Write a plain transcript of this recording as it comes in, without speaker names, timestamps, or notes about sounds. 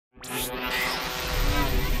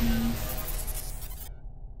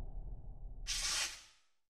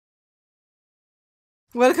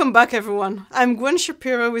Welcome back, everyone. I'm Gwen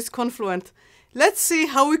Shapiro with Confluent. Let's see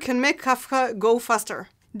how we can make Kafka go faster.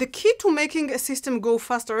 The key to making a system go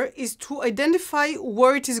faster is to identify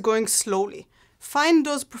where it is going slowly, find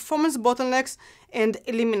those performance bottlenecks, and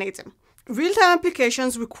eliminate them. Real-time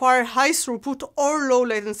applications require high throughput or low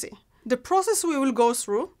latency. The process we will go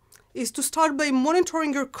through is to start by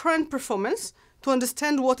monitoring your current performance to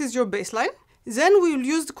understand what is your baseline. Then we will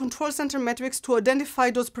use the control center metrics to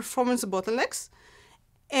identify those performance bottlenecks.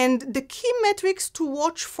 And the key metrics to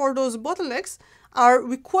watch for those bottlenecks are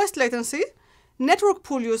request latency, network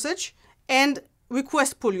pool usage, and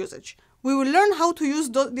request pool usage. We will learn how to use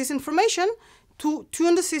this information to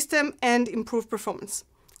tune the system and improve performance.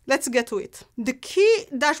 Let's get to it. The key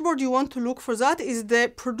dashboard you want to look for that is the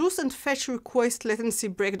produce and fetch request latency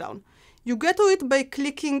breakdown. You get to it by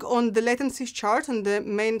clicking on the latency chart on the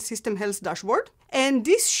main system health dashboard. And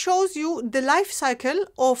this shows you the life cycle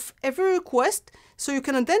of every request so you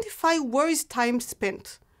can identify where is time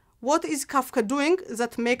spent. What is Kafka doing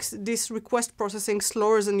that makes this request processing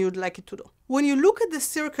slower than you'd like it to do? When you look at the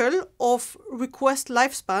circle of request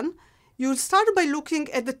lifespan, you'll start by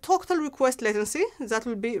looking at the total request latency. That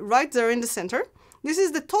will be right there in the center. This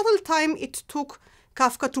is the total time it took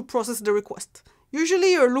Kafka to process the request.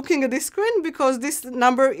 Usually you're looking at this screen because this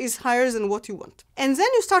number is higher than what you want. And then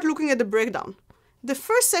you start looking at the breakdown. The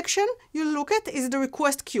first section you look at is the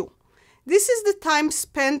request queue. This is the time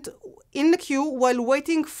spent in the queue while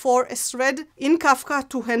waiting for a thread in Kafka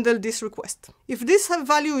to handle this request. If this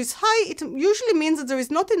value is high, it usually means that there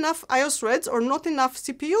is not enough I/O threads or not enough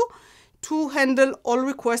CPU to handle all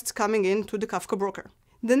requests coming in to the Kafka broker.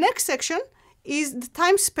 The next section is the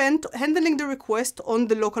time spent handling the request on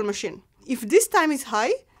the local machine. If this time is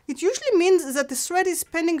high, it usually means that the thread is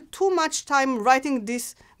spending too much time writing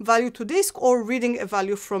this value to disk or reading a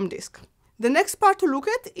value from disk. The next part to look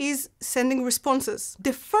at is sending responses.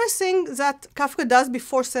 The first thing that Kafka does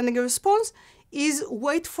before sending a response is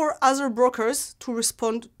wait for other brokers to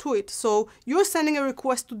respond to it. So you're sending a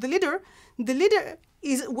request to the leader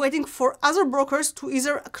is waiting for other brokers to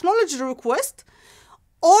either acknowledge the request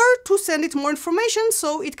or to send it more information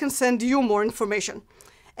so it can send you more information.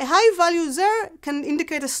 A high value there can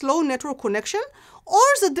indicate a slow network connection or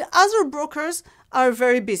that the other brokers are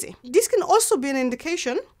very busy. This can also be an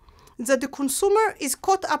indication that the consumer is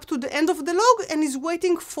caught up to the end of the log and is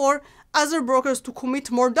waiting for other brokers to commit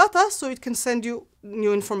more data so it can send you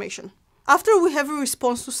new information. After we have a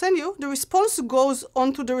response to send you, the response goes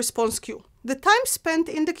onto the response queue. The time spent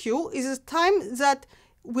in the queue is a time that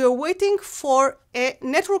we are waiting for a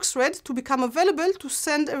network thread to become available to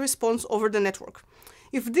send a response over the network.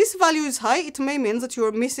 If this value is high, it may mean that you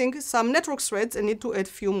are missing some network threads and need to add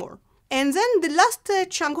few more. And then the last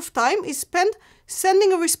chunk of time is spent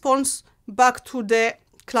sending a response back to the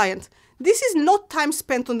client. This is not time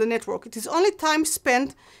spent on the network. It is only time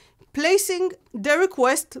spent placing the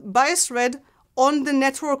request by a thread on the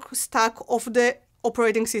network stack of the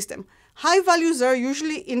operating system. High values there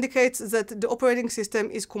usually indicates that the operating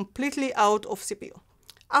system is completely out of CPU.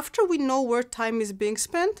 After we know where time is being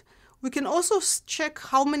spent, we can also check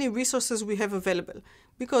how many resources we have available,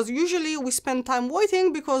 because usually we spend time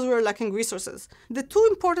waiting because we're lacking resources. The two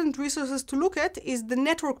important resources to look at is the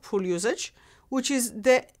network pool usage, which is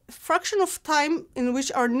the fraction of time in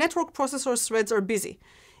which our network processor threads are busy.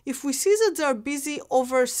 If we see that they are busy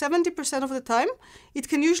over 70% of the time, it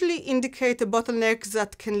can usually indicate a bottleneck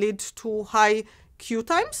that can lead to high queue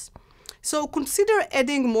times. So consider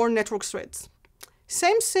adding more network threads.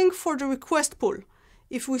 Same thing for the request pool.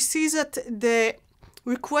 If we see that the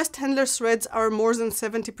request handler threads are more than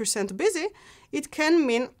 70% busy, it can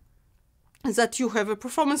mean that you have a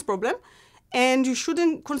performance problem and you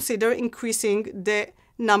shouldn't consider increasing the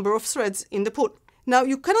number of threads in the pool. Now,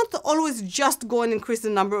 you cannot always just go and increase the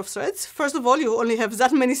number of threads. First of all, you only have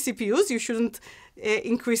that many CPUs. You shouldn't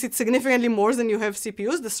increase it significantly more than you have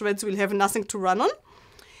CPUs. The threads will have nothing to run on.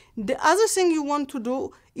 The other thing you want to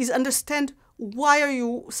do is understand why are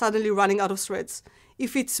you suddenly running out of threads.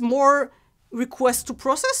 If it's more requests to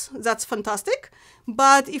process, that's fantastic.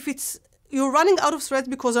 But if you're running out of threads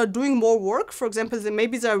because they're doing more work, for example,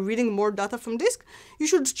 maybe they're reading more data from disk, you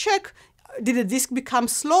should check, did the disk become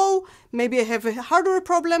slow? Maybe I have a hardware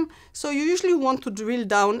problem. So you usually want to drill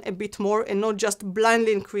down a bit more and not just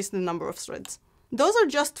blindly increase the number of threads. Those are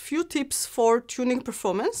just few tips for tuning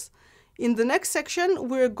performance. In the next section,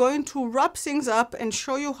 we're going to wrap things up and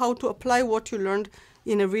show you how to apply what you learned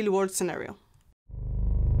in a real-world scenario.